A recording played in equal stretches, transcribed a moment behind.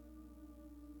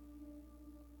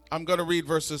I'm going to read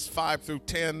verses 5 through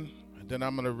 10, and then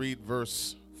I'm going to read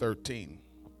verse 13.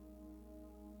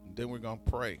 And then we're going to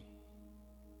pray.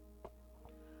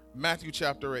 Matthew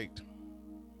chapter 8,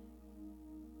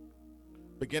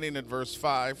 beginning at verse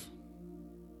 5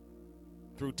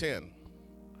 through 10.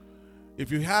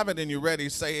 If you have it and you're ready,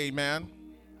 say amen.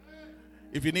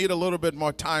 If you need a little bit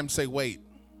more time, say wait.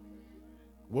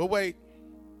 We'll wait.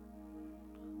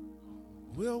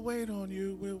 We'll wait on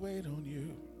you. We'll wait on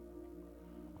you.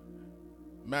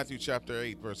 Matthew chapter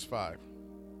 8, verse 5.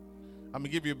 I'm going to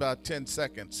give you about 10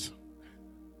 seconds.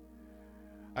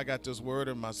 I got this word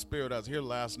in my spirit. I was here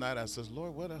last night. I says,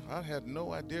 Lord, I had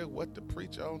no idea what to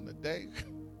preach on today.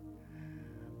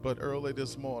 But early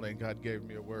this morning, God gave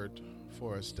me a word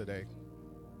for us today.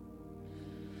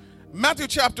 Matthew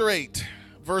chapter 8,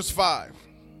 verse 5.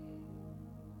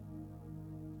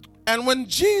 And when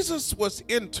Jesus was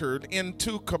entered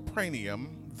into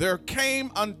Capernaum, there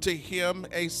came unto him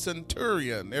a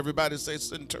centurion. Everybody say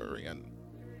centurion.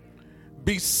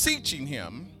 Beseeching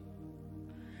him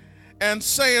and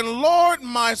saying, Lord,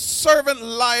 my servant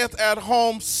lieth at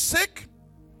home sick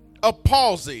of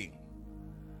palsy,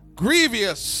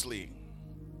 grievously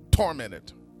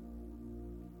tormented.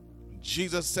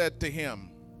 Jesus said to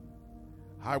him,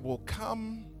 I will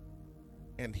come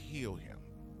and heal him.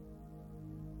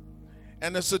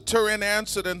 And the centurion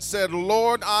answered and said,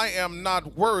 Lord, I am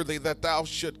not worthy that thou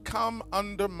should come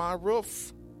under my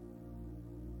roof.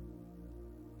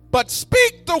 But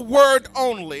speak the word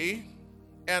only,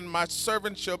 and my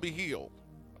servant shall be healed.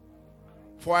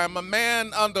 For I am a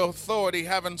man under authority,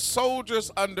 having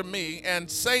soldiers under me, and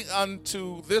say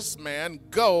unto this man,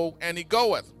 go, and he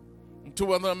goeth. And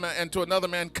to another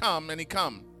man, come, and he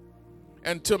come.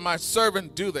 And to my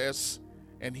servant, do this,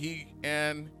 and he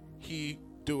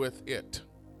doeth it.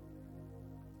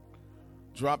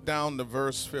 Drop down to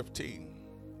verse 13.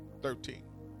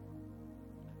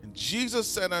 And Jesus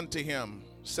said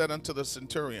unto the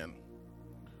centurion,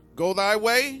 go thy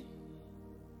way,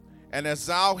 and as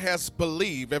thou hast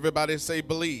believed, everybody say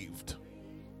believed,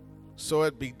 so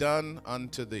it be done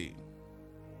unto thee.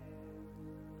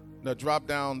 Now drop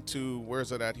down to,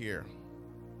 where's it at here?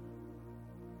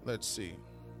 Let's see.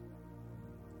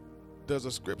 There's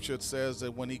a scripture that says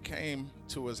that when he came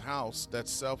to his house, that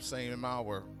self-same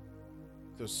hour,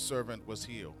 the servant was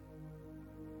healed.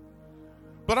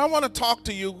 But I want to talk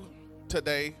to you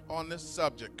today on this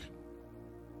subject.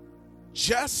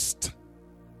 Just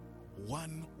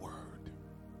one word.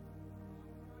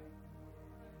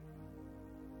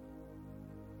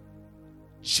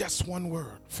 Just one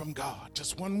word from God.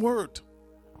 Just one word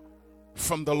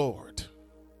from the Lord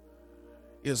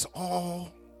is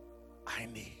all I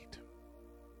need.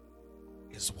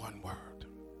 Is one word.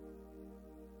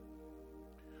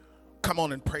 Come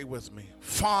on and pray with me.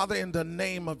 Father, in the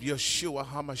name of Yeshua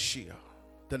HaMashiach,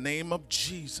 the name of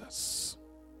Jesus,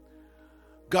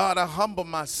 God, I humble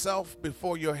myself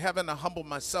before your heaven. I humble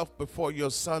myself before your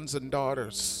sons and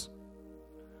daughters.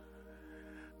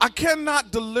 I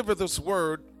cannot deliver this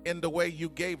word in the way you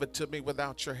gave it to me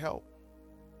without your help.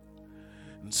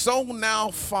 And so now,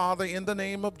 Father, in the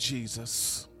name of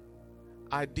Jesus,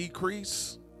 I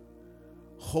decrease.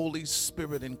 Holy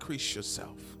Spirit, increase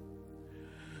yourself.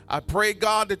 I pray,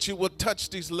 God, that you will touch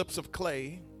these lips of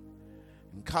clay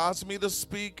and cause me to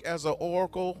speak as an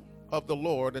oracle of the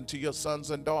Lord unto your sons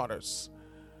and daughters.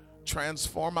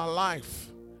 Transform my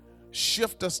life.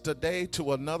 Shift us today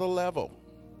to another level.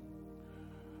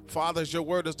 Father, as your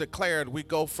word is declared, we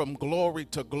go from glory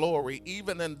to glory.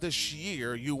 Even in this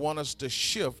year, you want us to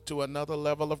shift to another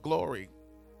level of glory.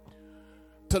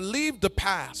 To leave the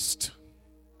past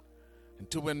and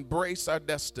to embrace our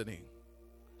destiny.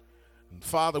 And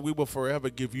Father, we will forever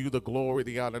give you the glory,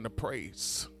 the honor, and the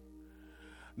praise.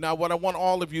 Now, what I want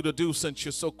all of you to do, since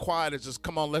you're so quiet, is just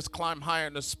come on, let's climb higher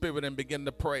in the spirit and begin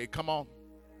to pray. Come on.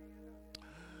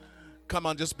 Come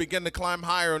on, just begin to climb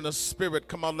higher in the spirit.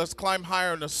 Come on, let's climb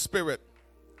higher in the spirit.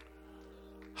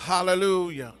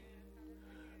 Hallelujah.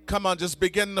 Come on, just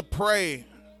begin to pray.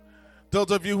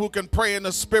 Those of you who can pray in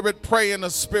the spirit, pray in the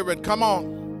spirit. Come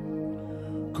on.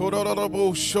 Come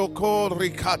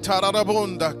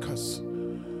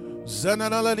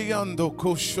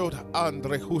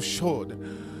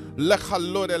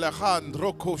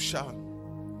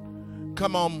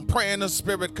on, pray in the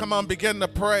spirit. Come on, begin to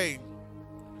pray.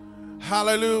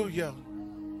 Hallelujah.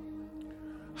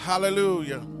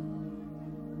 Hallelujah.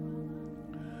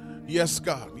 Yes,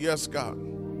 God. Yes, God.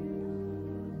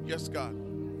 Yes, God.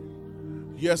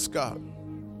 Yes, God.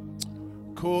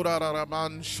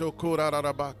 Kurararaman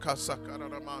shokurararabaka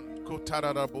sakararaman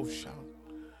kotararabusha.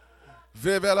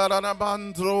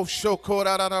 Vevelararabandro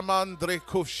shokurararamandre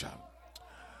kusha.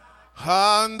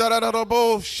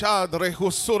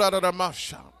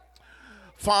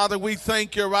 Father, we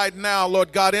thank you right now,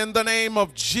 Lord God, in the name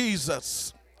of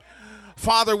Jesus.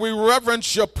 Father, we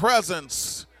reverence your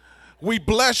presence. We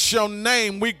bless your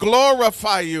name. We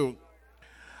glorify you.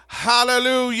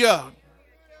 Hallelujah.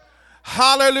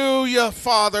 Hallelujah,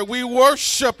 Father. We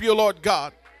worship you, Lord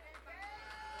God.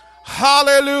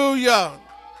 Hallelujah.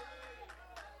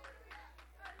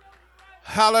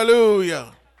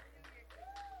 Hallelujah.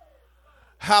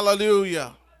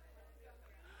 Hallelujah.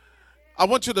 I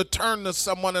want you to turn to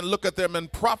someone and look at them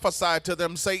and prophesy to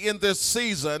them. Say, in this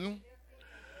season,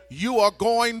 you are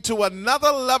going to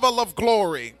another level of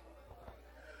glory.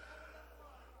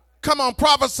 Come on,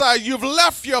 prophesy. You've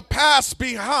left your past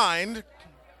behind.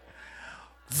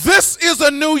 This is a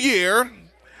new year.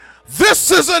 This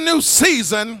is a new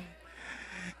season.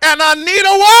 And I need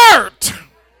a word.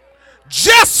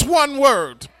 Just one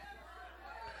word.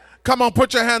 Come on,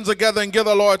 put your hands together and give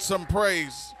the Lord some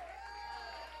praise.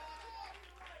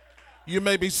 You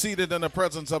may be seated in the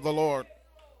presence of the Lord.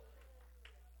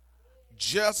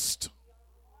 Just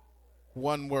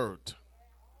one word.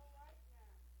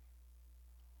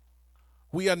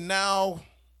 We are now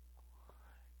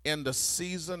in the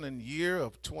season and year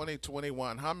of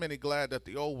 2021. How many glad that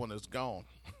the old one is gone?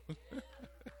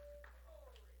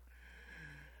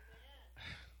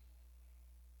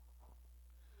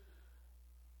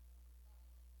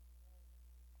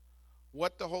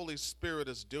 What the Holy Spirit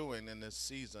is doing in this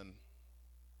season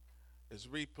is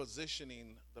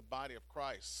repositioning the body of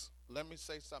Christ. Let me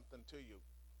say something to you.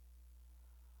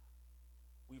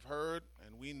 We've heard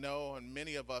and we know, and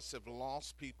many of us have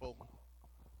lost people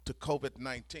to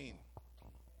COVID-19.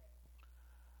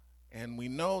 And we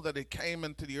know that it came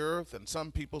into the earth, and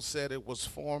some people said it was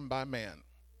formed by man.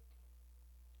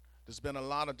 There's been a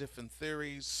lot of different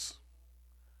theories,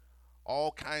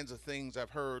 all kinds of things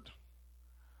I've heard,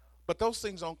 but those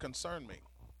things don't concern me.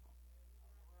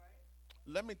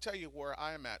 Let me tell you where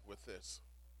I am at with this.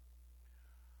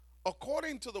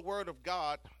 According to the Word of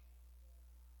God,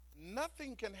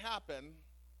 nothing can happen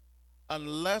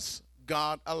unless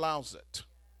God allows it.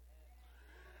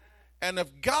 And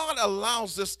if God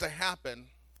allows this to happen,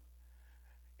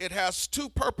 it has two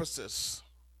purposes.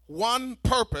 One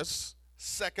purpose,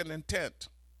 second intent.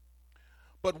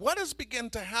 But what has begun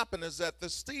to happen is that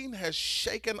this thing has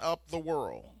shaken up the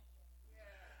world.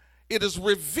 It has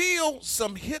revealed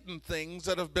some hidden things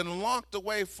that have been locked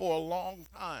away for a long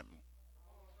time.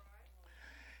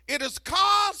 It has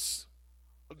caused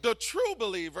the true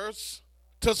believers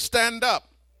to stand up.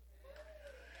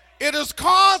 It has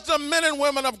caused the men and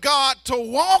women of God to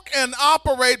walk and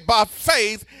operate by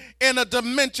faith in a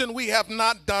dimension we have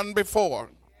not done before.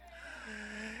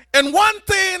 And one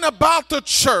thing about the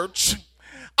church,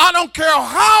 I don't care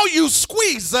how you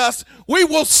squeeze us, we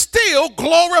will still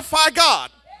glorify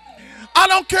God. I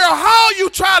don't care how you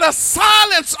try to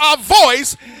silence our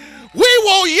voice, we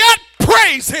will yet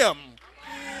praise him.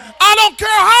 I don't care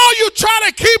how you try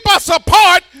to keep us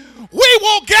apart, we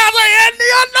will gather in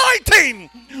the anointing.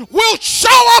 We'll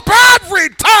show up every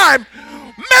time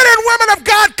men and women of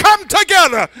God come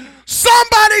together.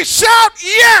 Somebody shout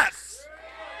yes.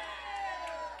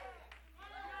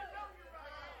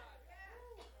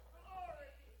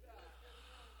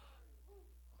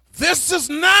 This is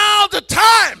now the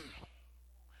time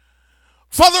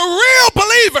for the real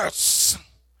believers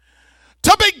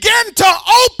to begin to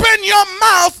open your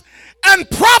mouth and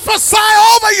prophesy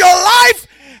over your life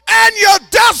and your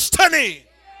destiny.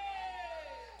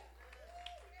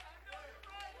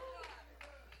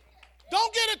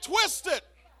 Don't get it twisted.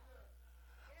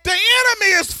 The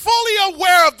enemy is fully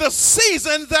aware of the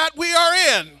season that we are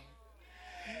in.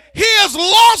 He has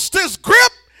lost his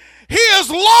grip. He has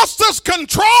lost his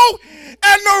control.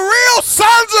 And the real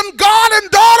sons of God and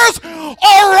daughters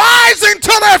are rising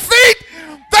to their feet.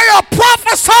 They are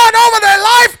prophesying over their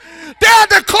life. They are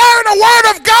declaring the word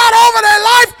of God over their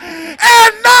life.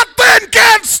 And nothing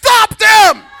can stop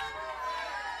them.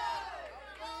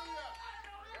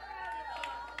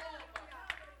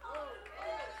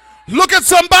 Look at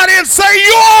somebody and say,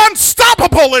 you are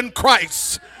unstoppable in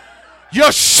Christ.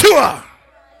 Yeshua.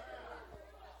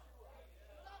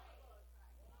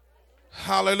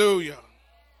 Hallelujah.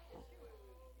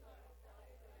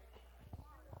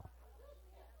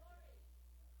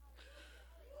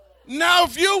 Now,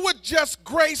 if you would just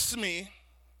grace me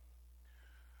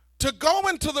to go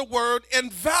into the word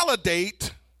and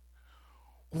validate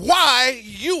why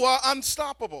you are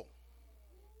unstoppable.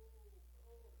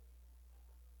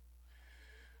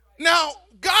 Now,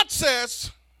 God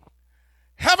says,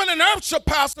 heaven and earth shall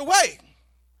pass away.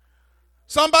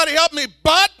 Somebody help me,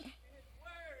 but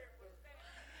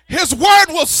his his word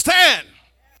will stand.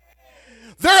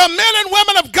 There are men and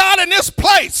women of God in this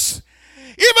place.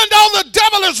 Even though the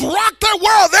devil has rocked their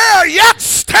world, they are yet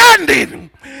standing.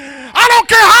 I don't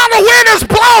care how the wind is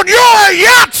blown, you are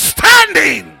yet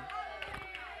standing.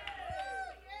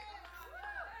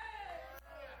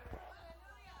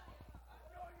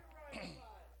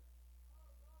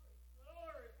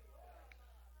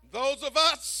 Those of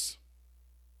us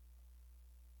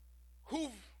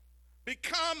who've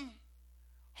become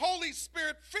Holy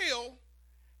Spirit filled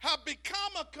have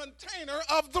become a container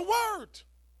of the word.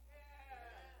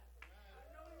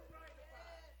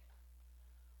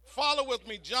 Follow with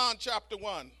me, John chapter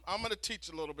 1. I'm going to teach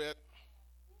a little bit.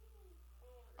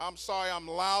 I'm sorry I'm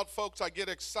loud, folks. I get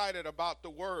excited about the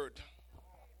word.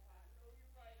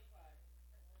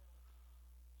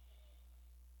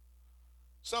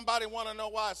 Somebody want to know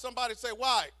why? Somebody say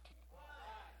why?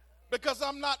 Because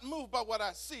I'm not moved by what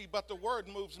I see, but the word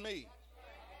moves me.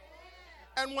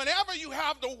 And whenever you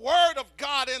have the word of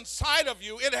God inside of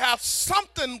you, it has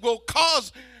something will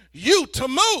cause you to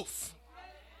move.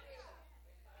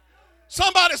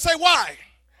 Somebody say why?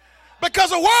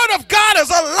 Because the word of God is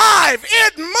alive.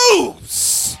 It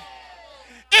moves.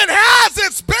 It has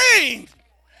its being.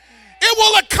 It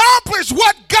will accomplish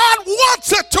what God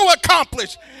wants it to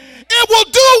accomplish. It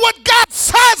will do what God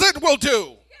says it will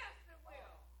do.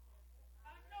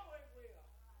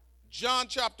 John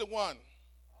chapter 1.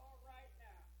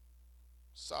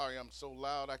 Sorry, I'm so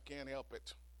loud I can't help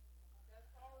it.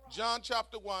 John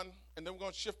chapter 1, and then we're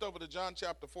going to shift over to John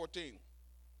chapter 14.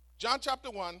 John chapter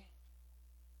 1,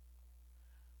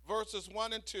 verses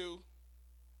 1 and 2,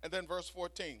 and then verse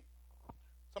 14.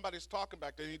 Somebody's talking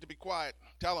back there. They need to be quiet.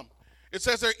 Tell them. It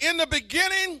says there, in the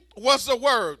beginning was the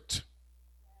word.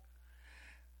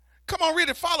 Come on, read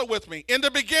it. Follow with me. In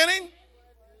the beginning,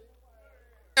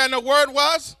 and the word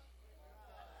was,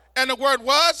 and the word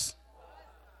was.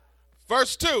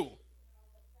 Verse 2.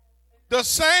 The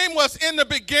same was in the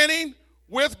beginning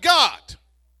with God.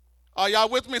 Are y'all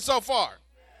with me so far?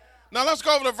 Now let's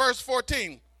go over to verse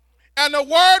 14. And the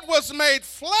word was made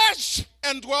flesh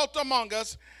and dwelt among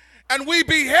us, and we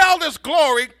beheld his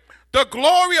glory, the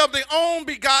glory of the only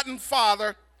begotten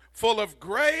Father, full of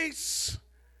grace,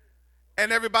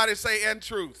 and everybody say, and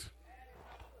truth.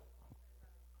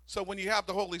 So when you have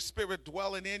the Holy Spirit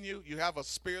dwelling in you, you have a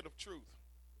spirit of truth.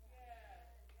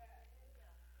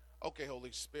 Okay,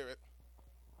 Holy Spirit.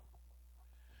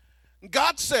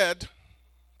 God said,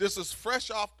 this is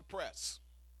fresh off the press.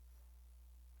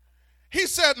 He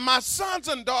said, my sons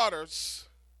and daughters,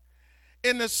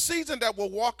 in the season that will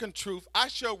walk in truth, I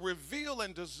shall reveal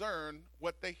and discern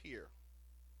what they hear.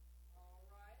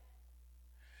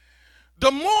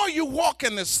 The more you walk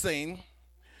in this thing,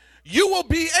 you will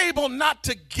be able not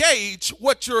to gauge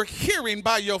what you're hearing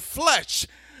by your flesh,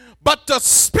 but the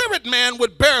spirit man,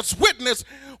 which bears witness,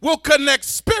 will connect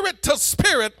spirit to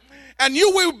spirit, and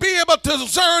you will be able to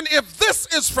discern if this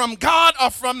is from God or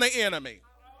from the enemy.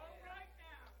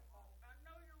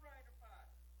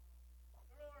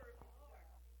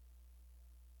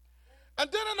 And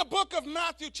then in the book of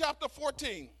Matthew chapter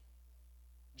 14,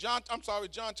 John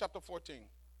chapter 14.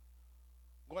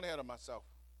 Going ahead of myself.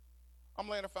 I'm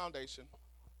laying a foundation.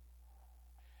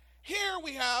 Here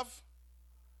we have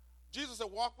Jesus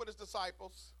had walked with his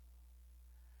disciples,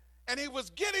 and he was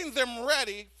getting them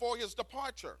ready for his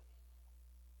departure.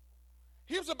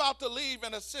 He was about to leave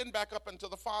and ascend back up into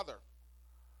the Father.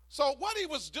 So what he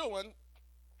was doing,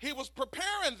 he was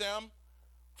preparing them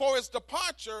for his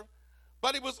departure,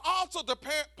 but he was also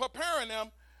preparing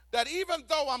them that even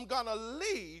though I'm going to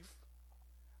leave,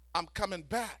 I'm coming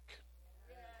back.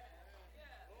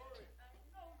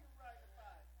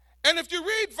 And if you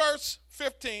read verse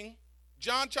 15,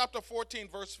 John chapter 14,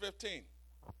 verse 15.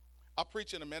 I'll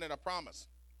preach in a minute, I promise.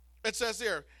 It says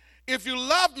here, if you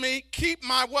love me, keep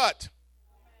my what?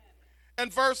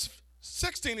 And verse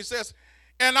 16, he says,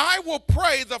 and I will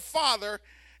pray the Father,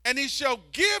 and he shall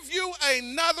give you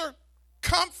another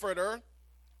comforter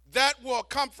that will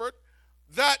comfort,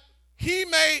 that he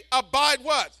may abide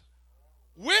what?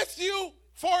 With you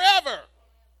forever.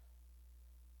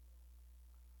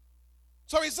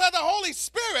 So he said the Holy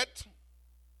Spirit,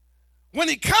 when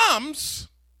he comes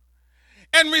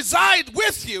and reside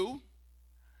with you,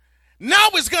 now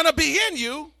is going to be in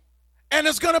you and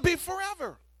it's going to be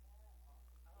forever.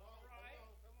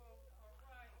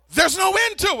 There's no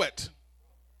end to it.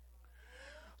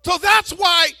 So that's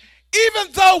why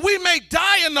even though we may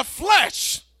die in the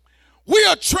flesh, we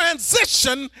are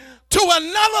transitioned to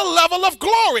another level of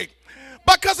glory.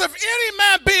 Because if any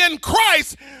man be in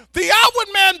Christ, the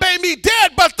outward man may be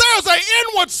dead, but there's an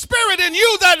inward spirit in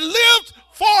you that lives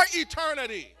for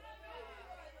eternity.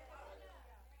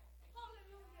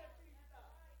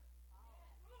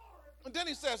 And then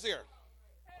he says here,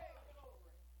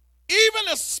 even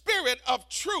the Spirit of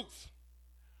truth,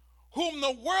 whom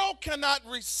the world cannot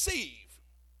receive,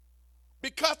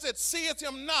 because it seeth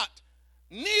him not,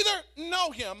 neither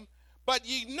know him, but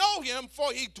ye know him,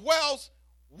 for he dwells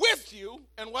with you,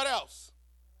 and what else?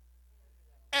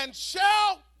 And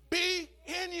shall be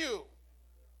in you.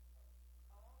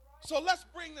 So let's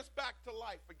bring this back to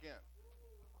life again.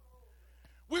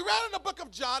 We read in the book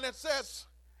of John, it says,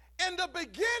 in the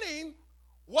beginning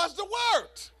was the Word.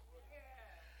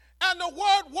 And the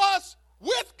Word was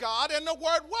with God, and the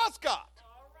Word was God.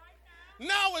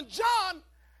 Now in John,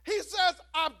 he says,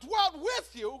 I've dwelt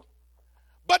with you,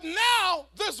 but now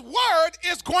this Word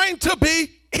is going to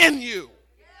be in you.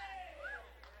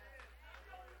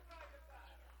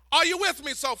 Are you with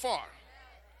me so far?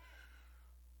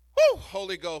 Woo,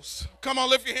 Holy Ghost. Come on,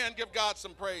 lift your hand, give God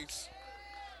some praise.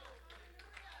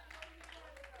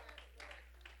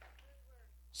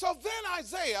 So then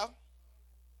Isaiah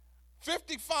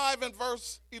 55 and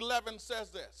verse 11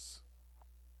 says this.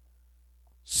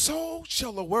 So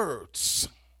shall the words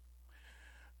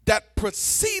that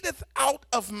proceedeth out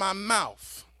of my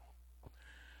mouth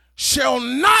shall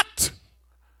not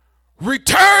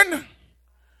return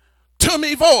to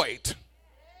me void.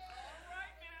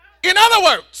 In other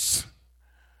words,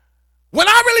 when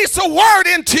I release a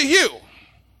word into you,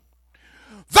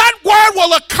 that word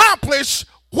will accomplish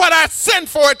what I sent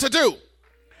for it to do.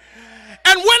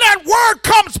 And when that word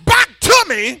comes back to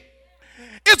me,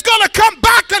 it's going to come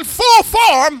back in full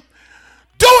form,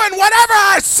 doing whatever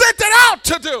I sent it out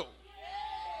to do.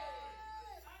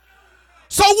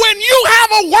 So when you have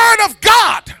a word of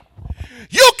God,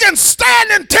 you can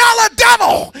stand and tell the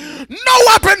devil, no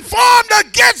weapon formed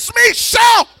against me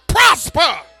shall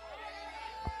prosper.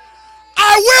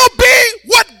 I will be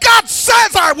what God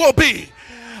says I will be.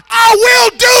 I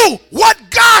will do what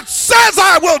God says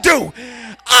I will do.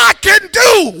 I can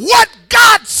do what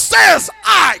God says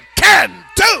I can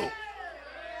do.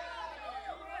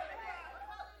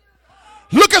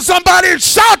 Look at somebody and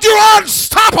shout, you're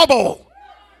unstoppable.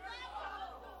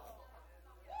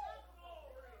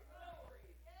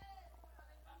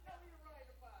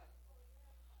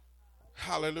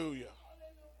 Hallelujah.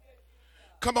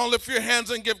 Come on, lift your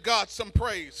hands and give God some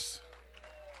praise.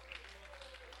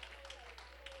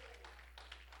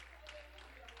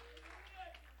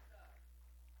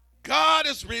 God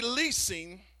is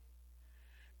releasing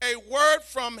a word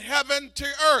from heaven to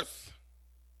earth.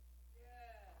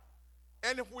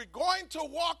 And if we're going to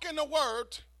walk in the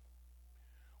word,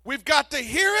 we've got to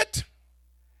hear it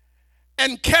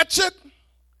and catch it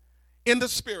in the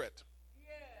spirit.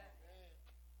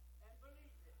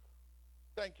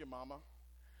 Thank you, Mama.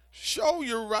 Show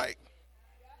you're right.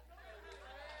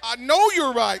 I know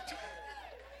you're right.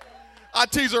 I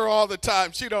tease her all the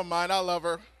time. She don't mind. I love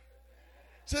her.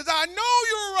 Says, I know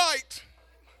you're right.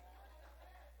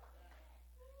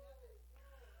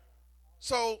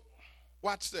 So,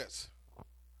 watch this.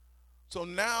 So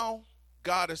now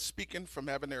God is speaking from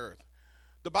heaven to earth.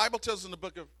 The Bible tells us in the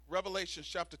book of Revelation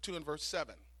chapter 2 and verse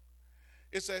 7.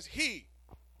 It says, he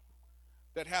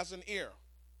that has an ear,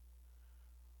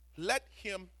 let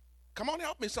him, come on,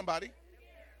 help me somebody.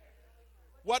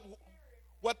 What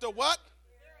the what?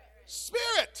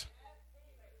 Spirit.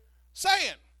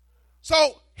 Saying.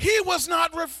 So he was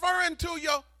not referring to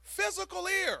your physical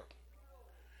ear.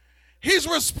 He's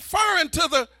referring to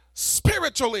the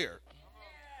spiritual ear.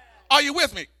 Are you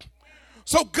with me?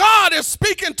 So God is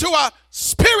speaking to our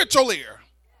spiritual ear.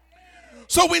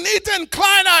 So we need to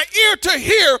incline our ear to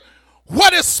hear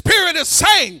what his spirit is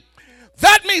saying.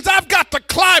 That means I've got to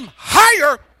climb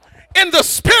higher in the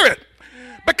spirit,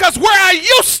 because where I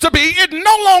used to be, it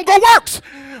no longer works.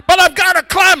 But I've got to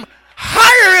climb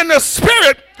higher in the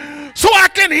spirit so I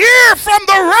can hear from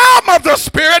the realm of the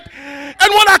spirit. And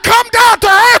when I come down to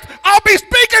earth, I'll be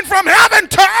speaking from heaven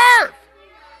to earth.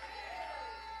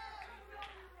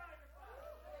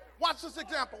 Watch this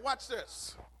example. Watch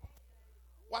this.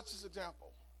 Watch this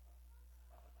example.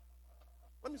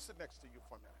 Let me sit next to you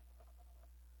for a minute.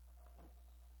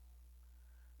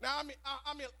 Now,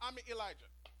 I'm Elijah.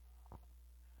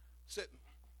 Sitting.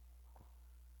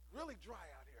 Really dry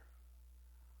out here.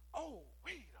 Oh,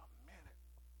 wait a minute.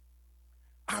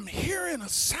 I'm hearing a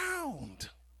sound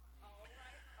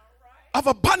of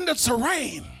abundance of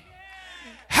rain.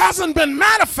 Hasn't been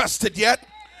manifested yet,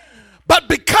 but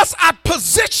because I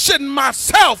position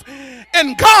myself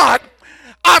in God,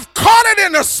 I've caught it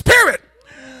in the spirit.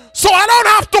 So I don't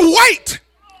have to wait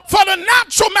for the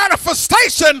natural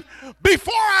manifestation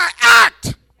before I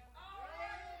act.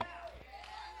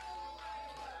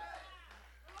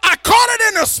 I caught it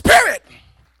in the spirit.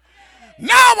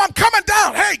 Now I'm coming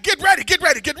down. Hey, get ready, get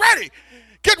ready, get ready.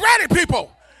 Get ready,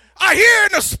 people. I hear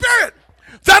in the spirit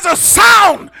there's a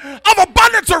sound of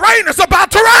abundance of rain. It's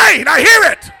about to rain. I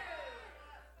hear it.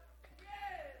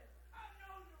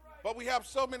 But we have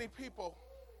so many people.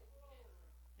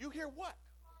 You hear what?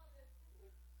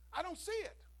 I don't see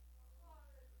it.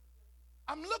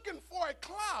 I'm looking for a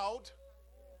cloud,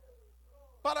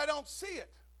 but I don't see it.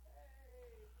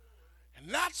 And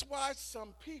that's why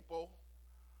some people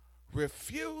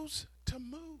refuse to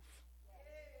move.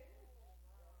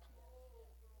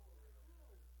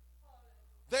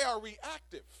 They are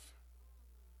reactive.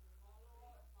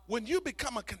 When you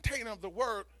become a container of the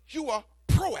word, you are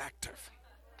proactive.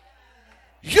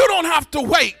 You don't have to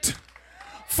wait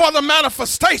for the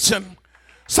manifestation.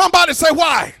 Somebody say,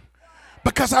 why?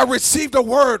 Because I received a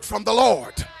word from the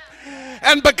Lord.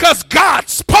 And because God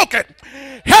spoke it,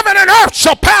 heaven and earth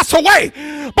shall pass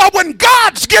away. But when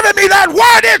God's given me that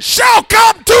word, it shall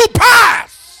come to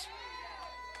pass.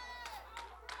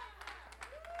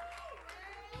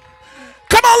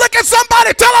 Come on, look at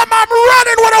somebody. Tell them I'm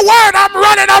running with a word.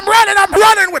 I'm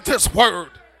running with this word.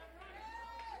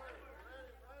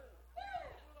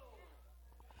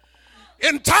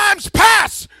 In times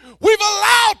past, we've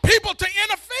allowed people to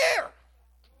interfere.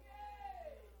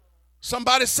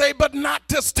 Somebody say, but not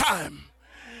this time.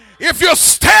 If you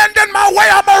stand in my way,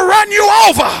 I'm going to run you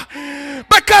over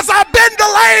because I've been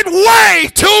delayed way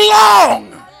too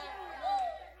long.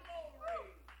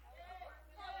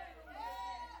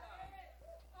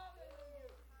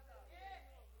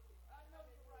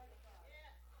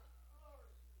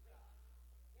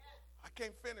 I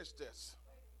can't finish this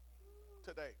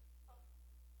today.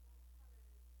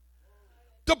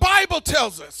 The Bible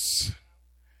tells us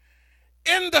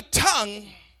in the tongue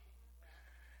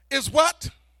is what?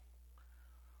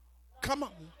 Come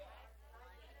on.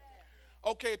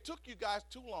 Okay, it took you guys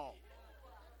too long.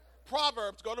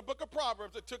 Proverbs, go to the book of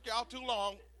Proverbs. It took y'all too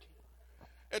long.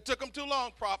 It took them too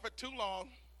long, prophet, too long.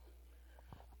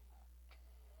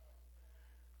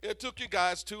 It took you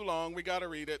guys too long. We got to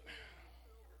read it.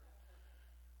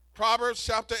 Proverbs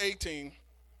chapter 18.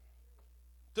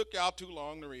 Took y'all too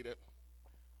long to read it.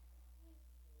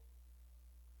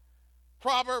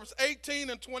 Proverbs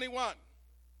 18 and 21.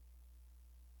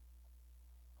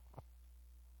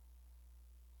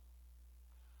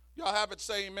 Y'all have it,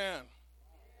 say amen.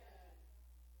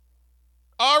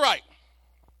 All right.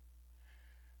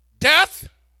 Death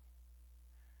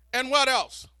and what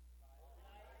else?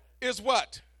 Is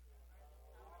what?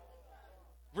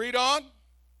 Read on.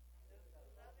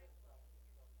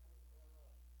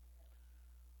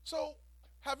 So,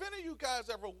 have any of you guys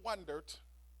ever wondered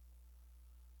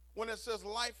when it says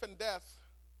life and death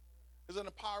is in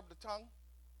the power of the tongue?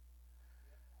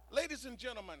 Ladies and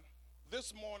gentlemen,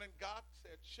 this morning God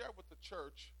said, share with the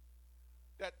church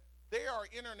that they are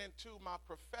entering into my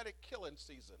prophetic killing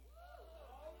season.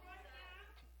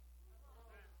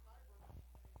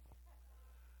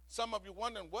 Some of you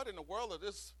wondering, what in the world is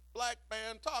this black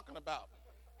man talking about?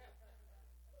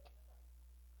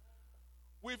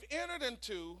 We've entered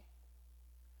into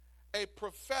a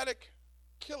prophetic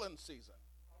killing season.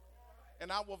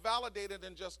 And I will validate it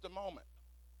in just a moment.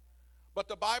 But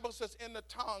the Bible says in the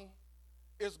tongue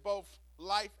is both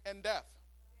life and death.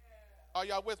 Are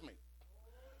y'all with me?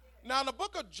 Now in the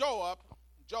book of Joab,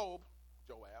 the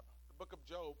book of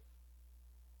Job,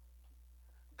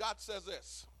 God says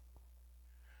this.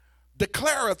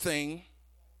 Declare a thing,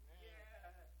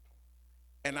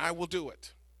 and I will do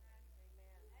it.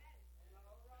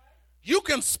 You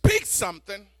can speak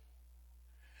something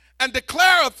and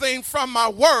declare a thing from my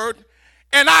word,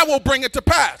 and I will bring it to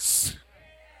pass.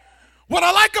 What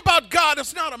I like about God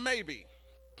is not a maybe.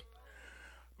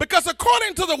 Because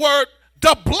according to the word,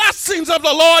 the blessings of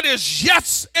the Lord is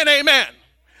yes and amen.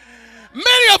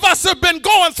 Many of us have been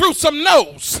going through some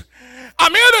no's.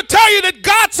 I'm here to tell you that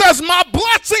God says my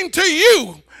blessing to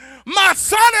you, my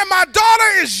son and my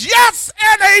daughter, is yes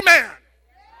and amen.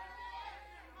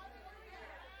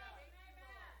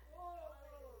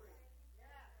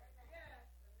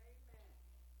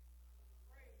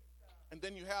 And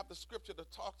then you have the scripture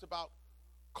that talks about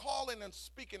calling and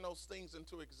speaking those things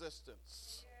into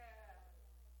existence.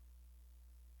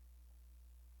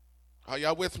 Are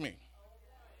y'all with me?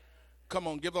 Come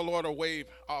on, give the Lord a wave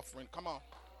offering. Come on.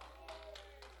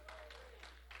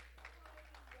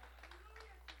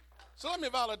 So let me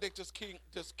validate this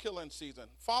killing season.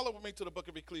 Follow with me to the book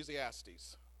of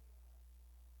Ecclesiastes.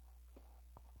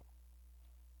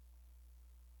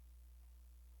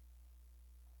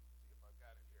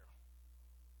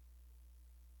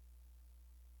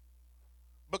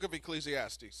 Book of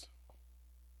Ecclesiastes,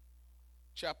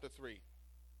 chapter 3.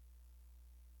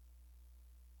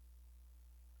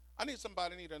 I need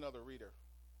somebody, need another reader.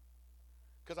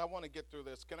 Because I want to get through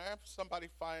this. Can I have somebody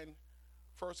find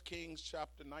 1 Kings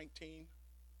chapter 19?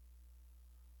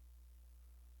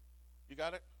 You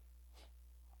got it?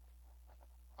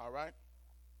 All right.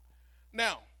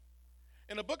 Now,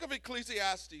 in the book of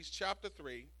Ecclesiastes, chapter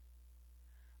 3,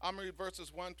 I'm going to read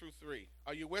verses 1 through 3.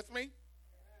 Are you with me?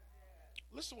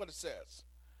 Listen to what it says.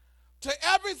 To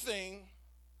everything,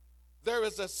 there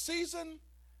is a season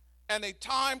and a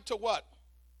time to what?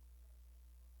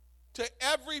 To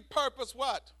every purpose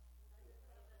what?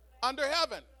 Under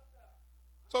heaven.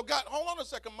 So God, hold on a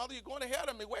second, mother, you're going ahead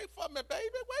of me. Wait for me, baby,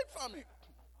 wait for me.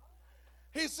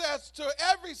 He says, to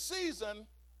every season,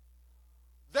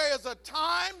 there is a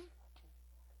time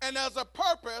and there's a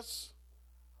purpose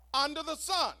under the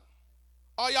sun.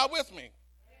 Are y'all with me?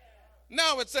 Yeah.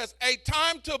 Now it says, a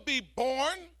time to be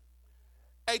born,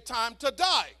 a time to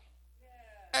die,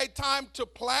 yeah. A time to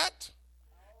plant,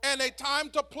 and a time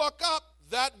to pluck up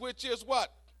that which is what?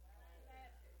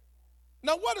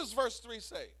 Now what does verse 3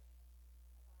 say?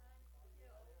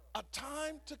 A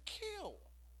time to kill.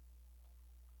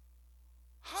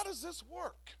 How does this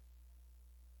work?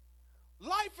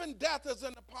 Life and death is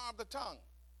in the power of the tongue.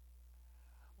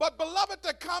 But beloved,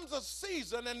 there comes a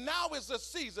season, and now is the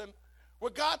season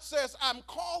where God says, I'm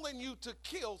calling you to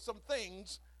kill some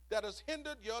things that has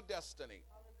hindered your destiny.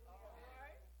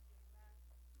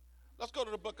 Let's go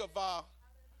to the book of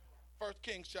 1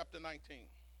 Kings chapter 19.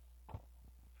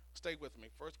 Stay with me.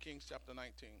 1 Kings chapter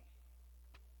 19.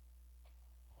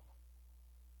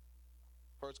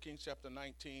 1 Kings chapter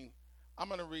 19. I'm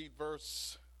going to read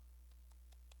verse,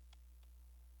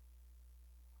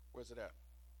 where's it at?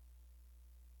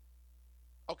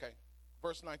 Okay,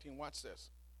 verse 19, watch this.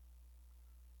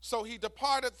 So he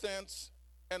departed thence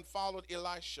and followed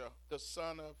Elisha, the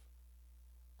son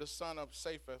of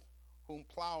Shaphat, whom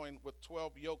plowing with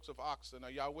 12 yokes of oxen.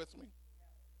 Are y'all with me?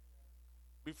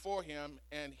 Before him,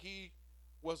 and he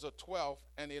was a 12th,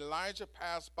 and Elijah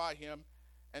passed by him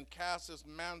and cast his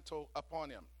mantle upon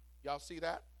him. Y'all see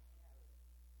that?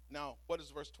 Now, what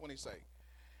does verse 20 say?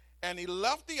 And he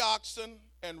left the oxen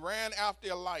and ran after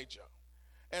Elijah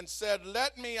and said,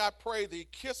 let me, I pray thee,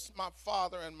 kiss my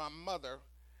father and my mother,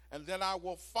 and then I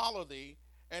will follow thee.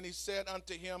 And he said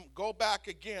unto him, go back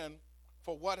again,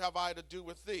 for what have I to do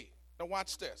with thee? Now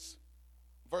watch this.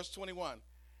 Verse 21.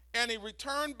 And he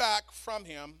returned back from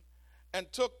him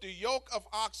and took the yoke of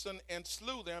oxen and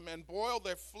slew them and boiled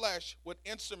their flesh with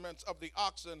instruments of the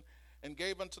oxen and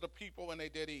gave unto the people, and they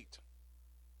did eat.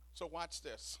 So watch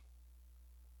this.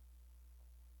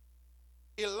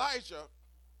 Elijah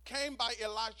came by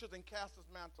Elisha and cast his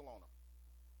mantle on him.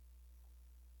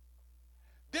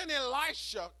 Then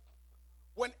Elisha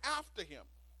went after him.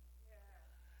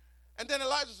 And then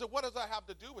Elijah said, what does I have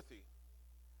to do with thee?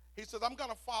 He says, I'm going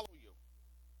to follow you.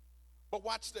 But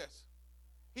watch this.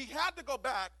 He had to go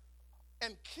back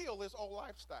and kill his old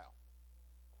lifestyle.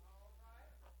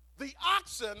 The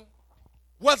oxen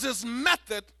was his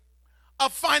method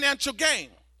of financial gain.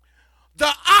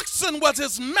 The oxen was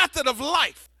his method of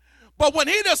life. But when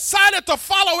he decided to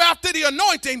follow after the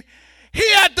anointing,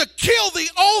 he had to kill the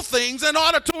old things in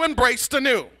order to embrace the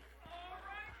new.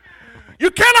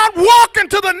 You cannot walk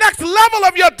into the next level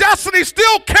of your destiny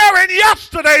still carrying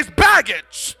yesterday's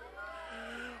baggage.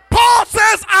 Paul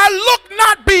says, I look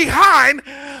not behind,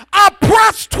 I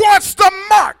press towards the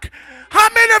mark. How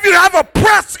many of you have a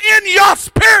press in your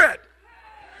spirit?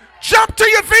 Jump to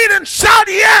your feet and shout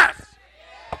yes.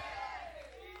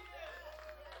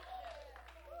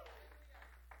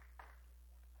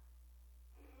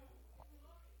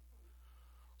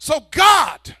 So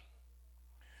God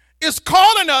is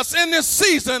calling us in this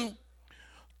season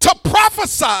to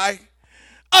prophesy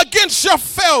against your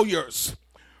failures.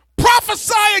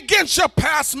 Prophesy against your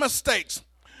past mistakes.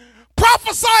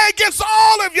 Prophesy against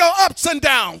all of your ups and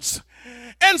downs.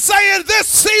 And say, in this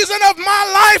season of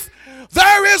my life,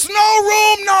 there is no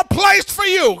room, no place for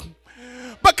you.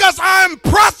 Because I'm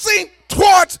pressing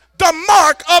towards the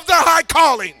mark of the high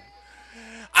calling.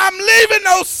 I'm leaving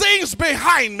those things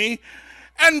behind me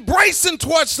and bracing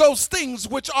towards those things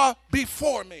which are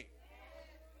before me.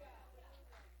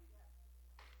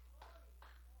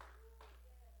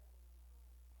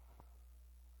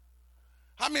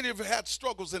 How many of you had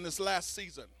struggles in this last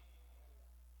season?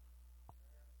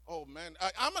 Oh, man,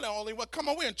 I'm the only one. Come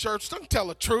on, we're in church. Don't tell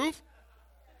the truth.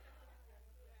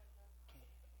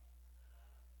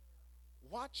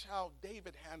 Watch how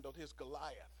David handled his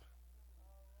Goliath.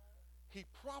 He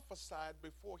prophesied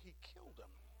before he killed him.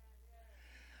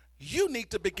 You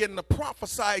need to begin to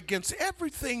prophesy against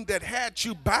everything that had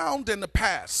you bound in the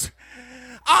past.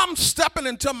 I'm stepping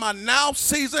into my now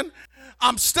season.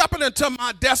 I'm stepping into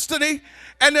my destiny.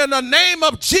 And in the name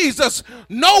of Jesus,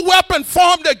 no weapon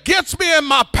formed against me in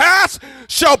my past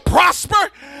shall prosper.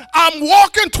 I'm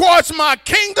walking towards my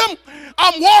kingdom.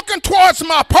 I'm walking towards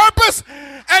my purpose.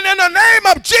 And in the name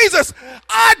of Jesus,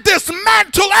 I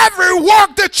dismantle every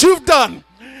work that you've done.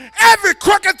 Every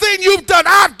crooked thing you've done,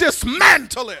 I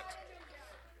dismantle it.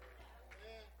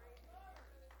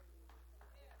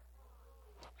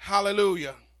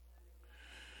 Hallelujah.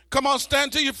 Come on,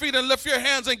 stand to your feet and lift your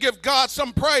hands and give God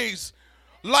some praise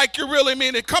like you really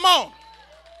mean it. Come on.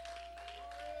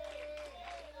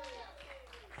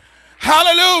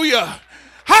 Hallelujah.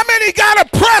 How many got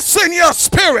a press in your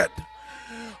spirit?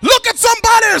 Look at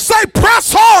somebody and say,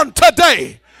 press on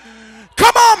today.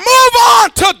 Come on, move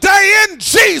on today in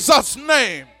Jesus'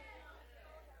 name.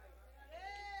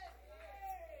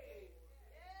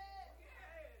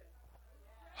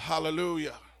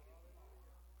 Hallelujah.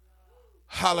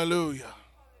 Hallelujah.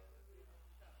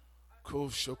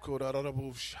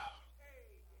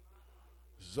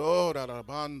 Zora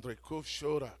rabandre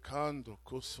kushora kando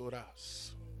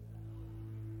kusuras.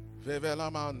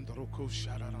 Vevelamandro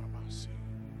kushararamasi.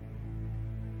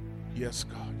 Yes,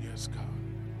 God. Yes, God.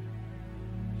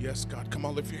 Yes, God. Come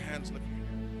on, lift your hands. Lift your hands.